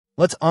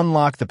Let's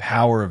unlock the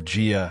power of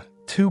Gaea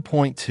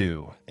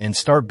 2.2 and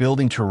start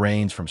building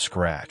terrains from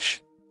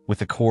scratch with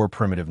the core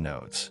primitive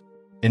nodes.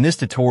 In this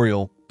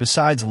tutorial,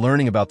 besides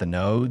learning about the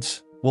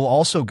nodes, we'll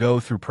also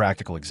go through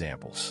practical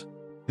examples.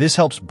 This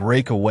helps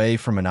break away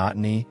from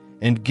monotony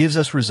and gives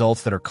us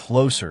results that are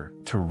closer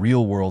to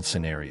real-world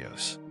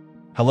scenarios.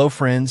 Hello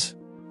friends,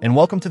 and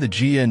welcome to the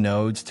Gaea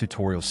Nodes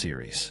tutorial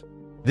series.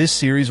 This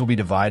series will be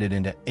divided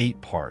into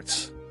 8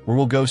 parts, where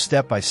we'll go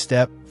step by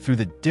step through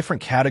the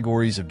different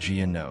categories of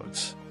Gaea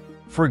nodes.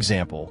 For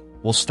example,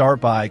 we'll start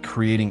by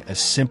creating a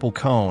simple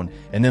cone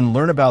and then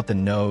learn about the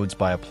nodes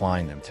by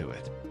applying them to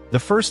it. The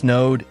first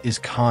node is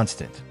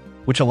constant,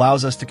 which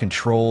allows us to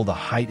control the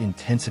height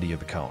intensity of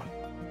the cone.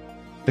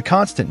 The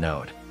constant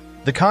node.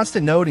 The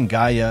constant node in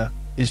Gaea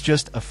is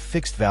just a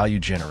fixed value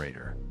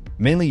generator,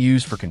 mainly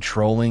used for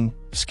controlling,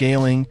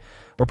 scaling,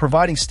 or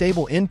providing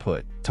stable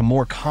input to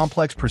more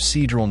complex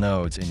procedural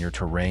nodes in your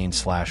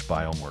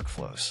terrain/biome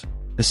workflows.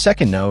 The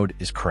second node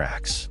is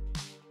cracks.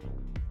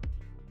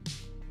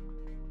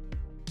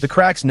 The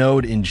cracks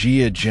node in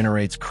Gaea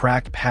generates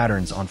cracked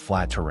patterns on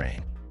flat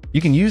terrain.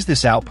 You can use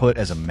this output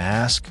as a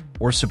mask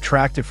or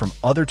subtract it from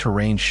other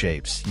terrain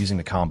shapes using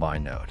the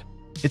combine node.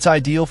 It's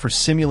ideal for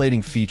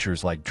simulating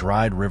features like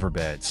dried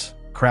riverbeds,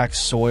 cracked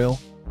soil,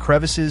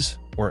 crevices,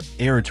 or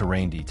arid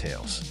terrain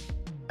details.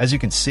 As you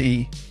can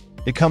see,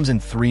 it comes in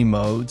 3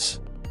 modes: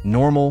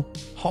 normal,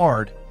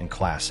 hard, and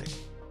classic.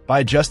 By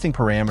adjusting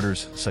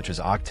parameters such as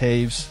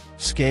octaves,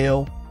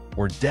 scale,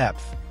 or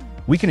depth,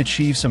 we can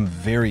achieve some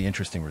very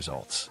interesting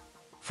results.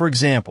 For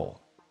example,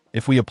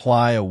 if we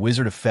apply a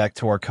wizard effect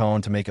to our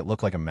cone to make it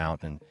look like a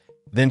mountain,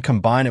 then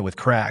combine it with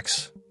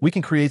cracks, we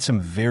can create some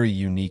very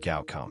unique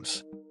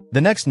outcomes.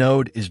 The next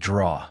node is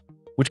draw,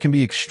 which can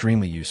be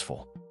extremely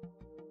useful.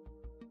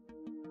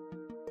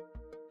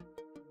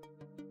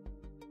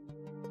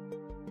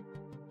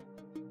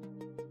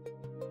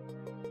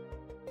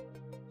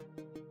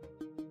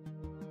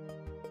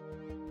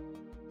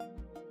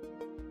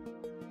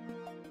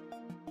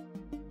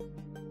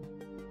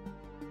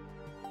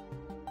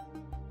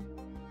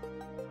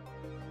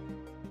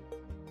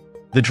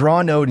 The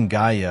draw node in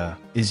Gaea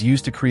is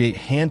used to create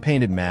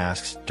hand-painted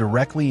masks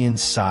directly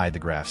inside the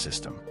graph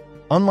system.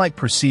 Unlike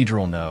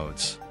procedural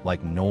nodes,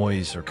 like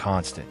noise or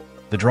constant,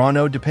 the draw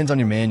node depends on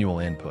your manual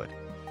input.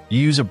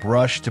 You use a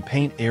brush to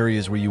paint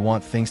areas where you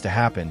want things to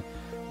happen.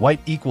 White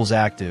equals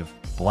active,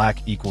 black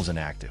equals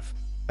inactive.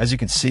 As you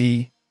can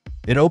see,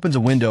 it opens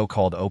a window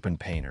called Open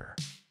Painter.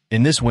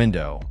 In this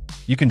window,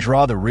 you can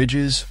draw the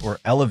ridges or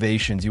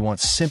elevations you want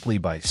simply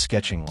by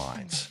sketching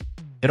lines.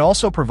 It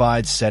also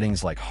provides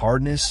settings like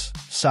hardness,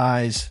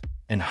 size,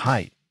 and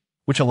height,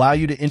 which allow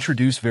you to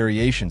introduce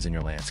variations in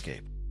your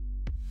landscape.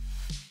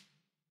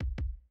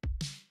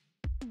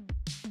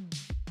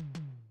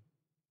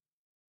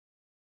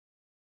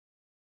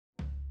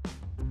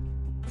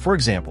 For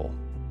example,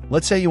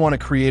 let's say you want to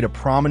create a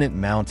prominent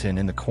mountain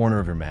in the corner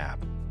of your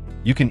map.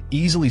 You can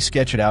easily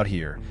sketch it out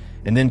here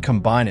and then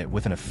combine it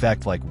with an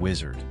effect like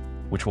Wizard,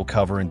 which we'll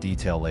cover in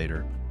detail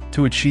later,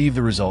 to achieve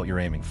the result you're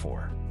aiming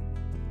for.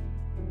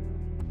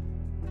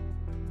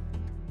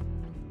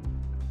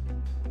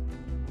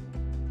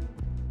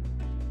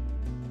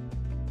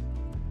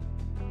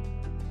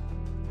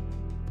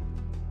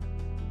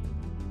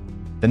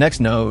 The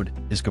next node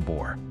is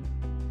Gabor.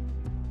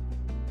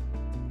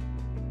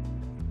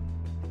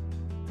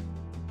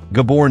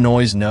 Gabor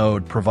noise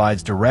node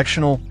provides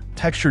directional,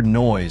 textured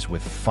noise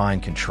with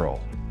fine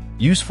control,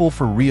 useful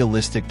for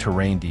realistic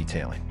terrain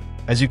detailing.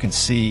 As you can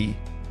see,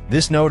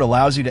 this node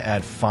allows you to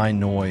add fine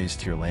noise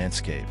to your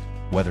landscape,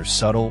 whether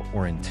subtle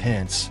or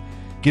intense,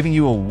 giving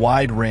you a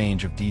wide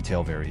range of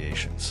detail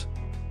variations.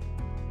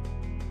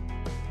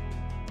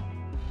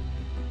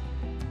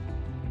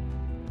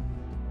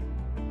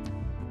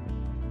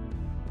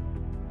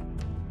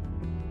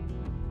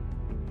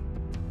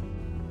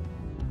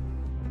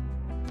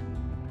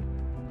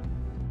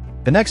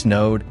 The next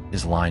node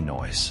is line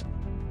noise.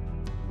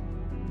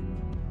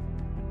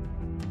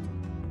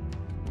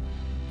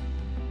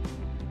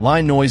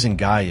 Line noise in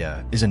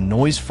Gaea is a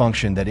noise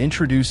function that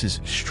introduces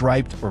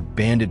striped or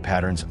banded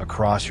patterns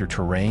across your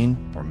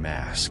terrain or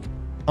mask.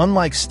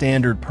 Unlike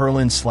standard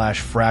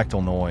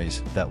Perlin/fractal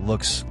noise that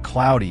looks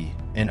cloudy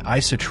and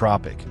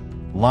isotropic,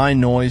 line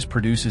noise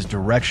produces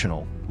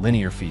directional,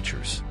 linear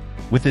features.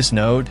 With this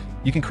node,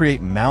 you can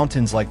create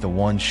mountains like the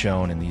one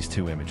shown in these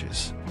 2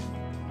 images.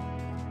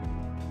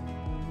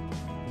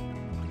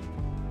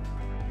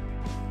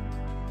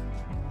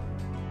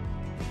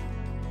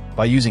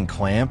 By using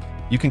clamp,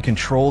 you can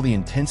control the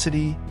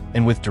intensity,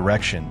 and with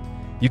direction,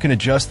 you can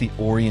adjust the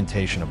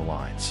orientation of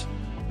lines.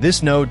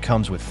 This node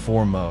comes with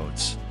 4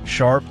 modes: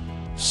 sharp,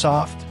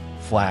 soft,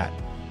 flat,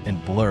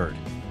 and blurred,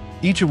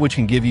 each of which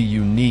can give you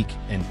unique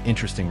and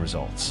interesting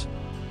results.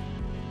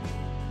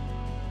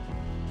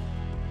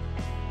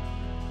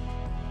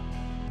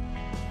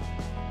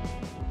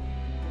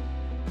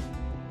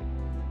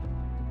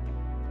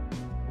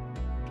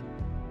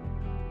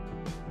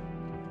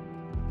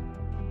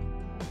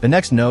 The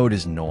next node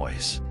is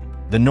noise.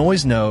 The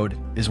noise node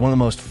is one of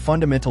the most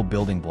fundamental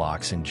building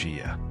blocks in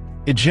Gaea.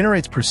 It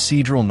generates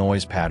procedural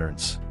noise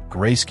patterns,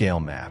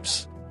 grayscale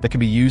maps, that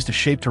can be used to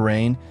shape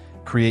terrain,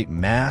 create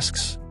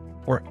masks,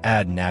 or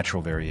add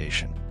natural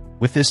variation.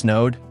 With this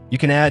node, you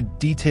can add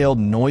detailed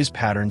noise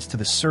patterns to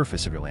the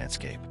surface of your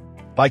landscape.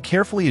 By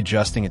carefully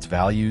adjusting its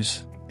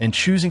values and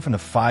choosing from the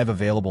 5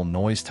 available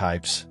noise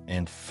types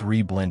and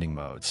 3 blending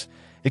modes,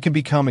 it can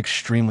become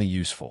extremely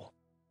useful.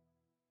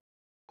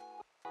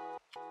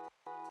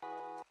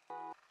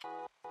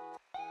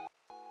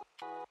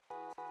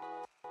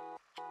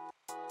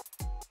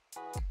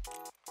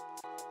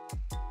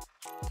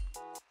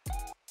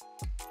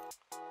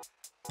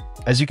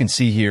 As you can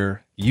see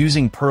here,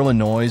 using Perlin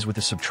noise with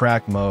the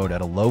subtract mode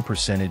at a low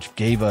percentage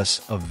gave us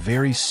a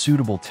very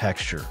suitable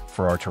texture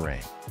for our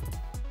terrain.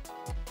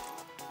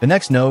 The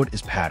next node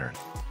is pattern.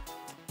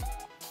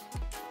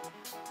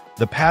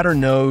 The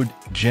pattern node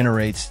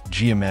generates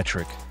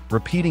geometric,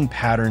 repeating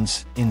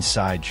patterns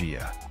inside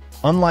Gaea.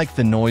 Unlike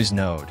the noise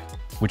node,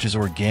 which is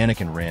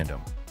organic and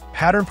random,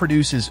 pattern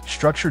produces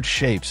structured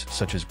shapes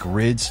such as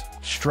grids,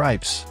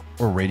 stripes,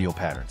 or radial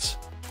patterns.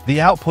 The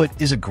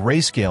output is a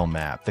grayscale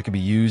map that can be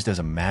used as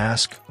a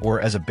mask or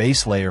as a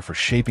base layer for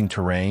shaping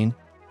terrain,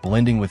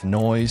 blending with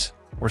noise,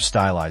 or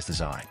stylized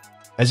design.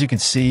 As you can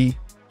see,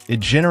 it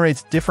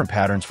generates different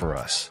patterns for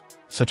us,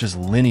 such as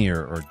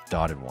linear or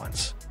dotted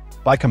ones.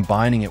 By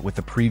combining it with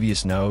the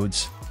previous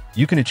nodes,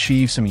 you can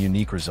achieve some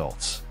unique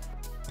results.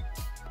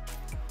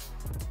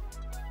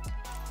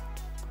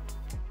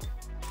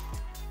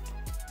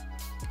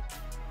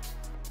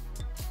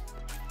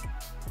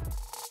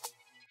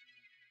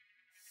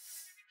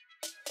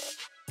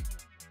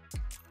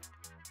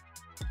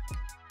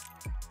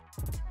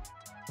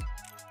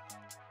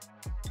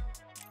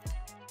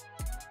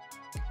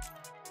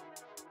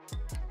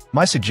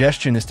 My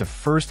suggestion is to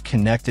first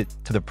connect it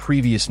to the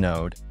previous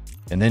node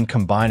and then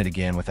combine it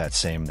again with that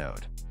same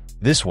node.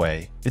 This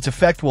way, its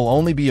effect will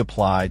only be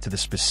applied to the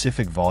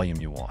specific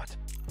volume you want.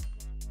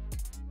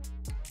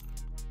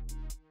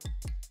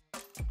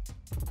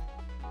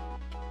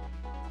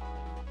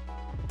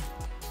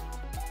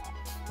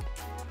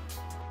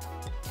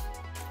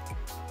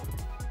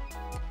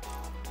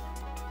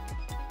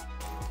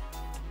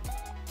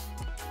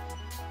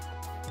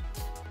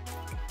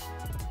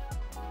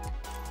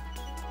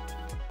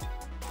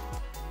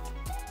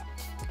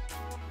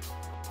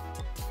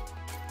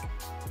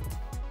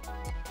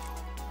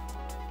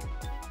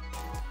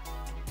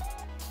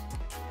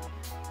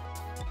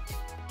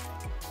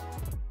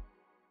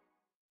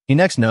 The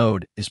next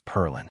node is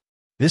Perlin.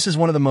 This is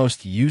one of the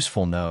most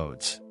useful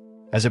nodes,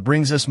 as it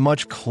brings us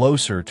much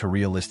closer to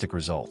realistic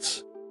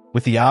results.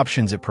 With the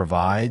options it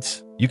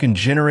provides, you can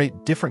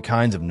generate different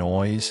kinds of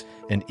noise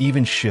and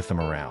even shift them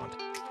around.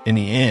 In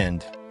the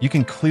end, you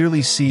can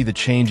clearly see the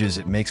changes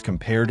it makes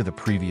compared to the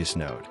previous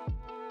node.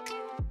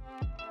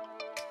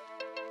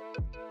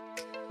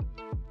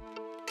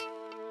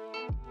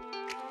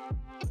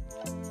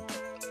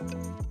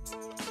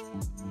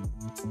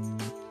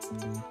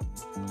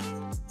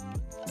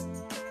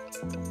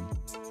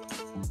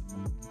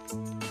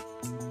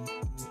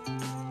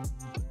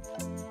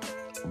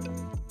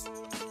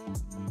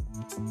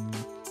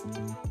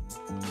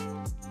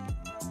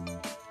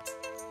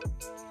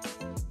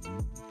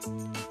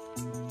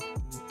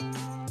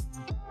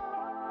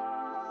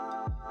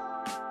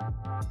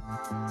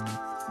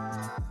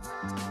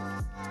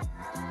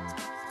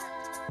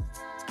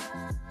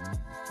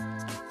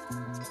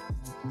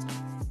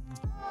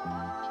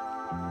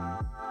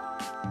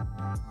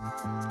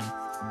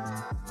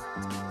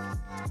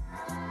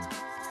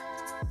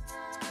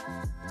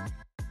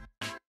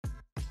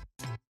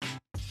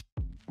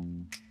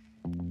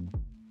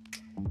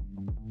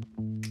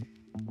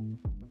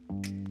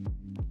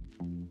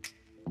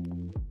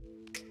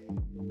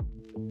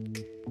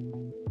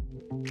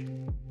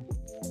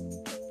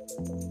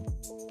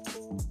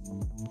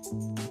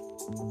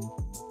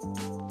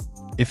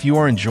 If you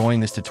are enjoying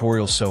this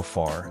tutorial so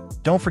far,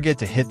 don't forget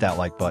to hit that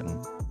like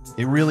button.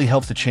 It really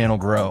helps the channel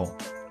grow.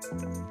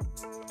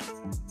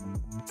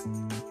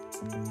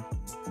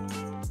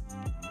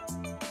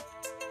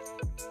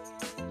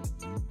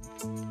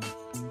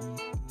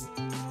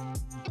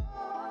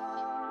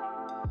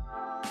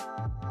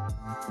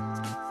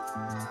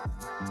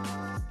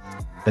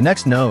 The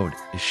next node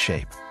is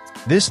shape.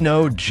 This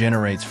node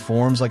generates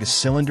forms like a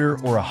cylinder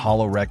or a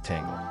hollow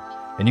rectangle,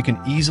 and you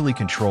can easily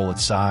control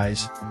its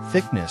size,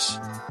 thickness,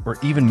 or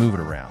even move it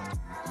around.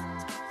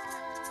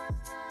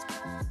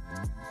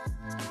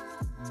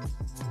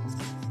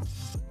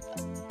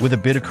 With a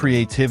bit of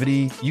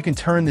creativity, you can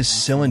turn this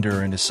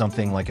cylinder into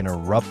something like an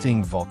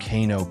erupting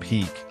volcano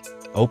peak,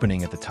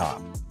 opening at the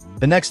top.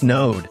 The next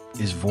node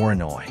is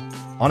Voronoi.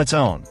 On its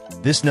own,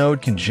 this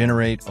node can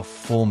generate a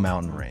full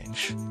mountain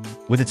range.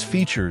 With its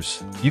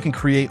features, you can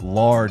create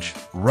large,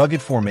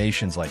 rugged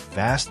formations like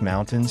vast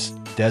mountains,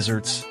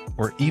 deserts,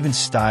 or even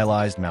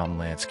stylized mountain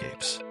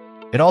landscapes.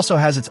 It also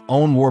has its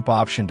own warp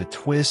option to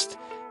twist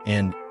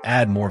and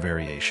add more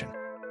variation.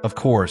 Of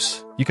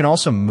course, you can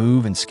also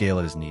move and scale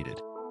it as needed.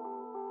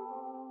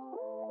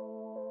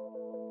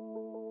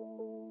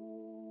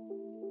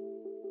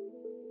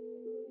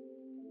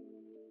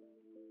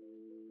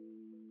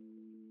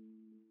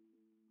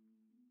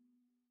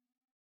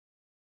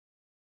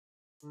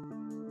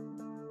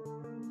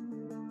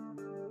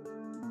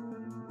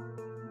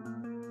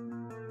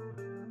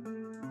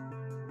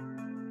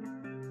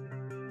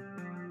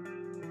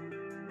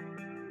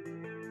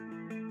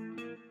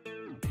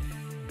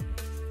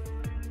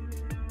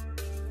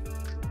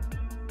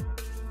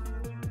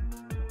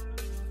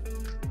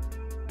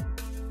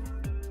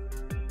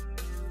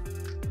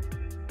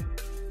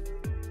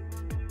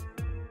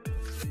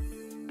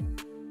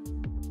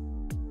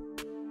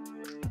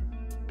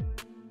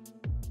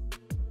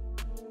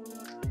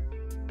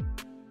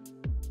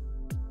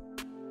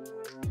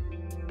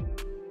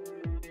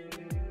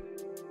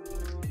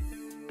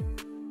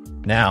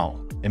 Now,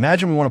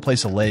 imagine we want to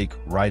place a lake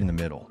right in the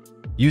middle.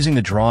 Using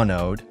the Draw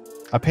node,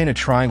 I paint a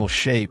triangle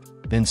shape,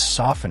 then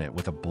soften it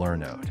with a Blur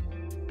node.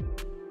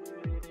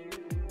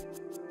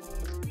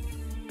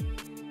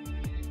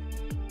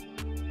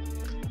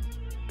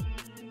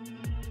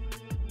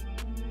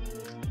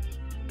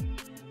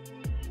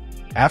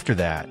 After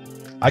that,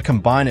 I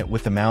combine it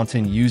with the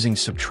mountain using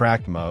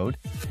Subtract mode,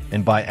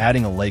 and by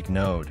adding a lake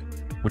node,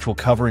 which we'll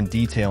cover in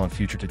detail in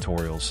future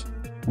tutorials,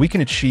 we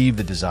can achieve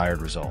the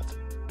desired result.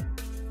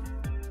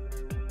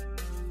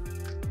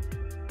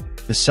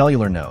 The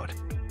cellular node.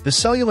 The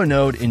cellular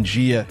node in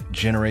Gaea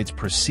generates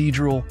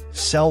procedural,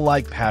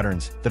 cell-like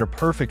patterns that are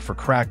perfect for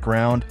cracked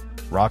ground,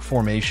 rock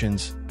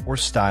formations, or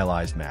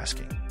stylized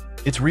masking.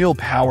 Its real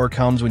power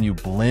comes when you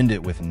blend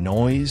it with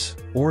noise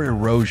or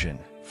erosion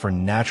for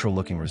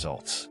natural-looking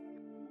results.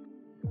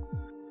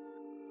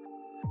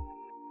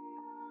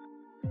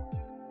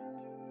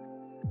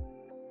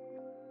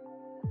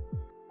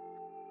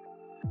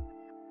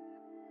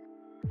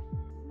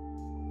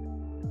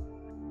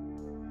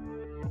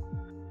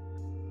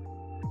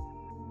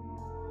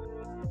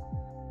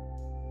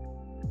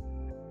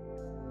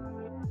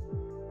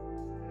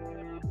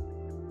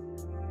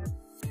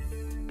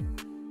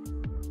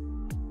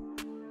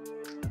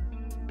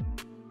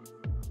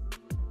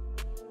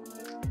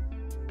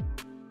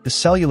 The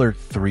cellular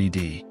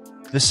 3D.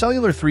 The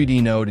cellular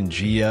 3D node in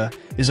Gaea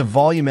is a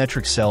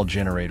volumetric cell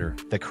generator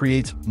that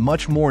creates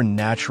much more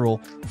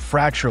natural,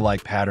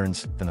 fracture-like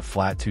patterns than the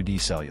flat 2D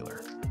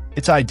cellular.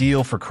 It's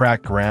ideal for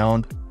cracked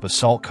ground,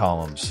 basalt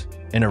columns,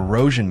 and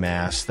erosion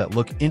masks that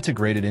look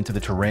integrated into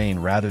the terrain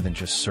rather than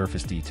just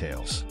surface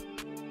details.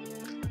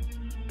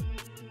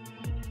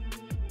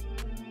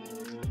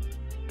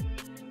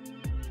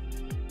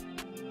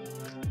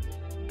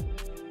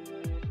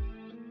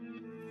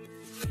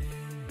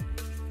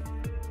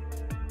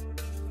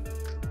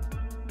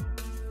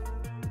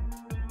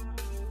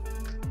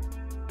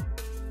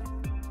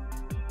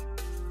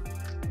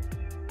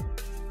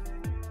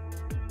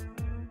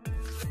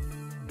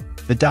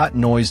 The dot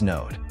noise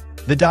node.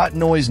 The dot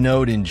noise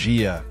node in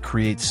Gaea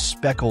creates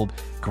speckled,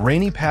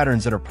 grainy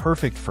patterns that are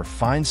perfect for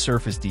fine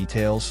surface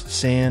details,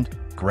 sand,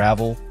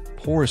 gravel,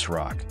 porous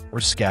rock,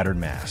 or scattered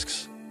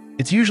masks.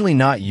 It's usually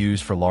not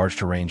used for large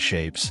terrain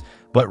shapes,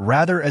 but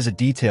rather as a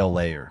detail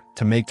layer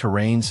to make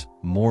terrains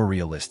more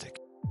realistic.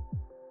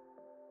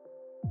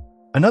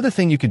 Another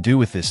thing you could do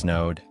with this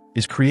node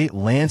is create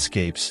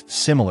landscapes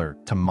similar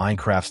to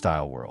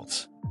Minecraft-style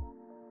worlds.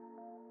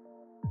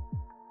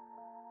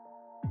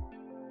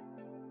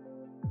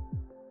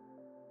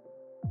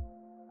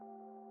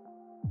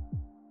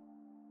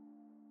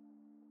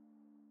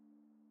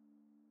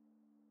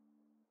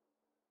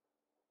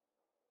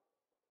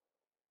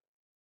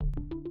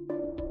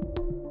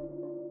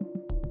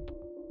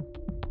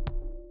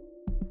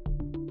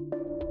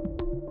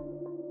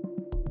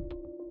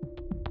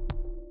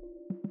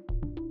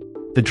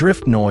 The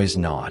drift noise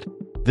node.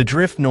 The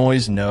drift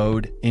noise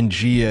node in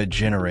Gaea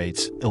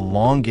generates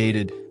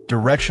elongated,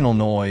 directional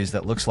noise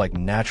that looks like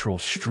natural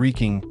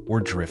streaking or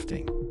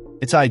drifting.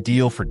 It's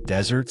ideal for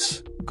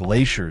deserts,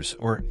 glaciers,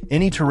 or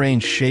any terrain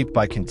shaped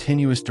by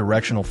continuous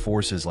directional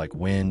forces like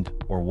wind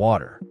or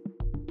water.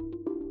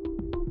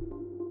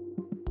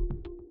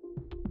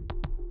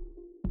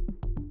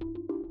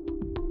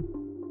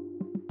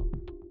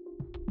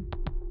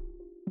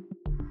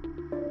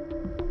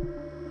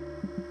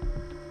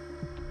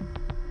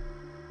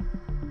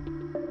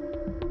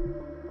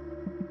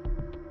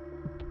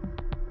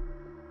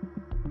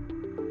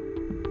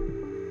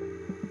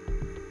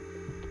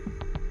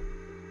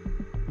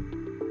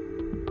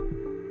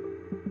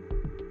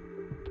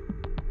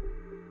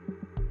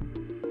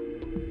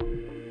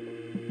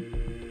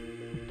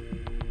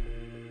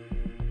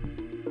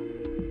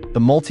 The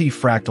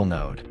multifractal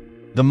node.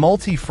 The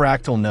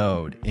multifractal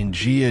node in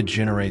Gaea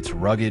generates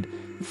rugged,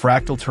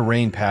 fractal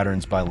terrain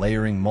patterns by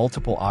layering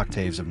multiple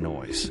octaves of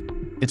noise.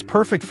 It's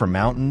perfect for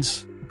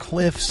mountains,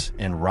 cliffs,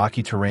 and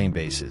rocky terrain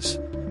bases,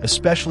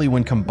 especially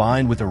when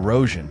combined with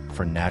erosion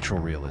for natural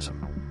realism.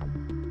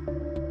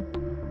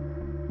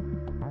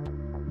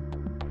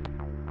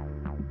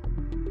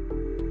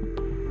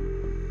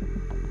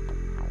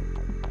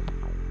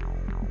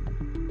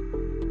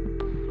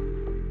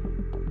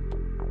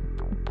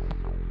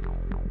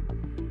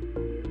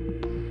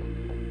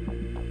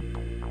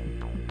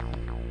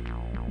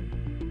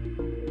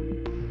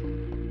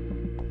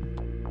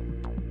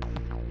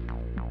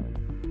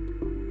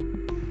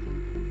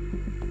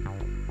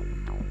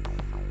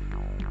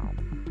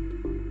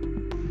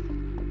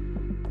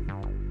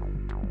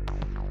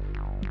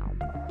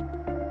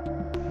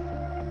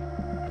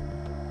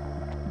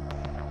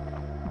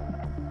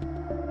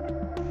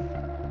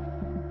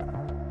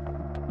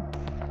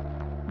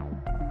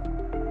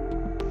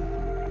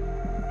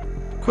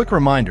 Quick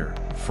reminder,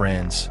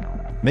 friends,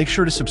 make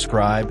sure to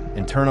subscribe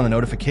and turn on the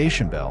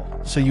notification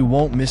bell so you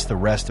won't miss the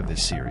rest of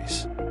this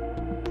series.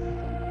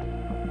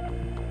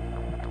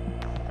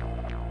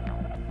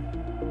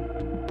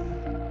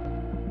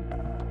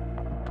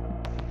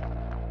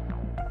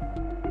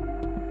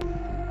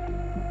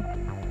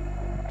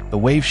 The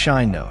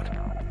wave-shine node.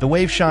 The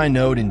wave-shine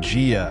node in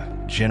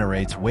Gaea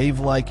generates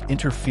wave-like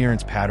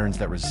interference patterns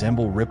that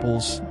resemble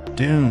ripples,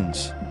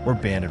 dunes, or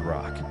banded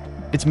rock.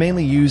 It's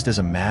mainly used as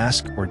a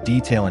mask or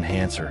detail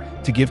enhancer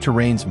to give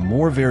terrains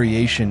more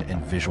variation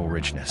and visual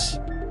richness.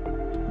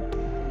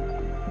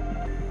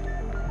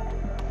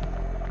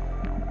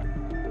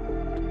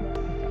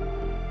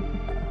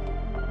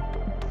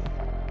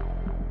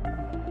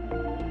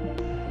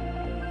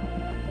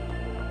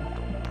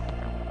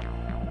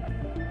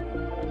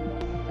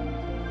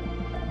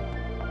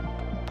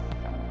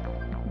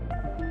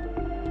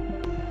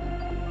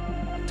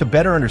 To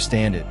better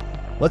understand it,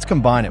 let's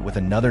combine it with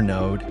another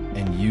node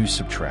and use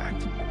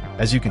subtract.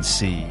 As you can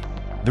see,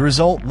 the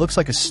result looks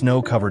like a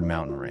snow-covered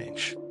mountain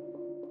range.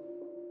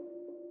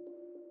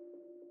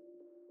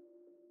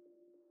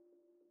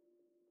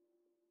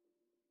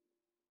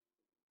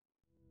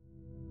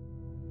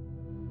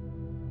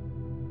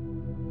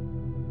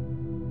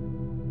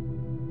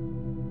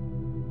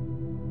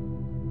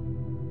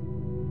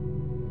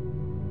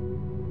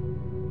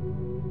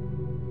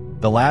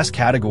 The last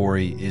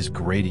category is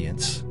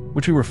gradients,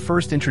 which we were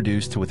first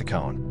introduced to with the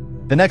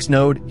cone. The next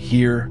node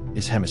here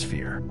is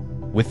hemisphere.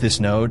 With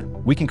this node,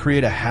 we can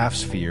create a half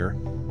sphere,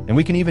 and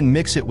we can even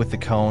mix it with the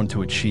cone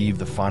to achieve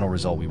the final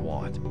result we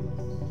want.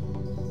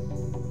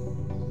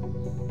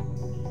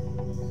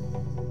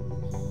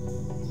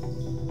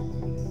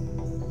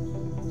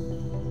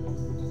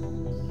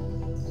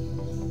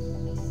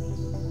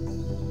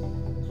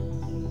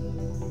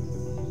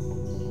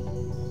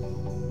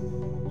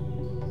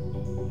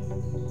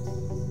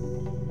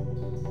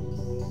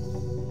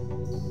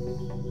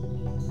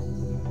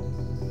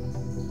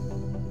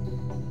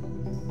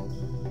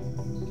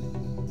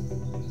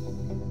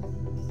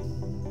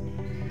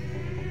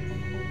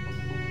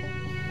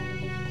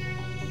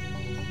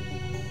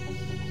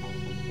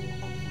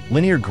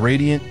 Linear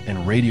gradient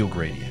and radial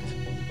gradient.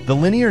 The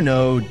linear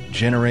node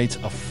generates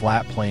a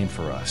flat plane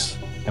for us,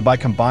 and by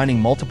combining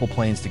multiple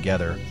planes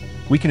together,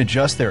 we can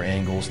adjust their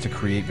angles to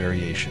create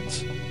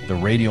variations. The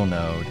radial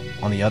node,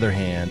 on the other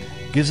hand,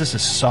 gives us a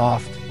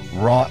soft,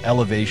 raw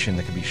elevation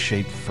that can be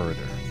shaped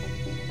further.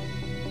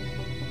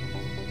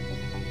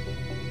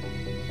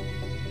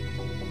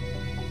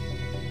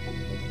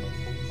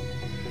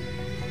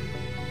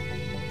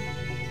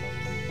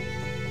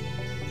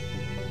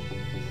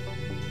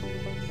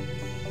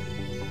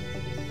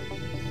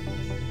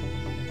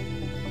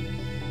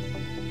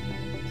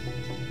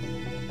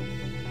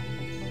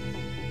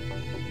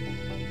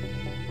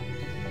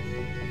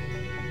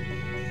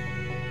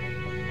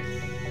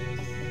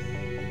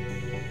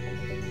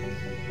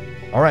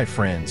 Alright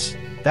friends,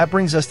 that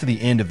brings us to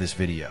the end of this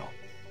video.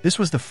 This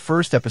was the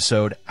first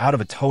episode out of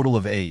a total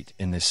of 8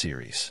 in this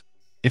series.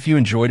 If you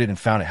enjoyed it and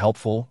found it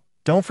helpful,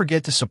 don't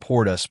forget to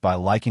support us by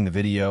liking the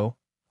video,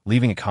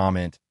 leaving a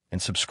comment,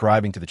 and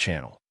subscribing to the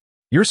channel.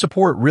 Your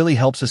support really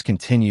helps us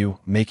continue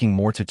making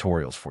more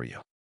tutorials for you.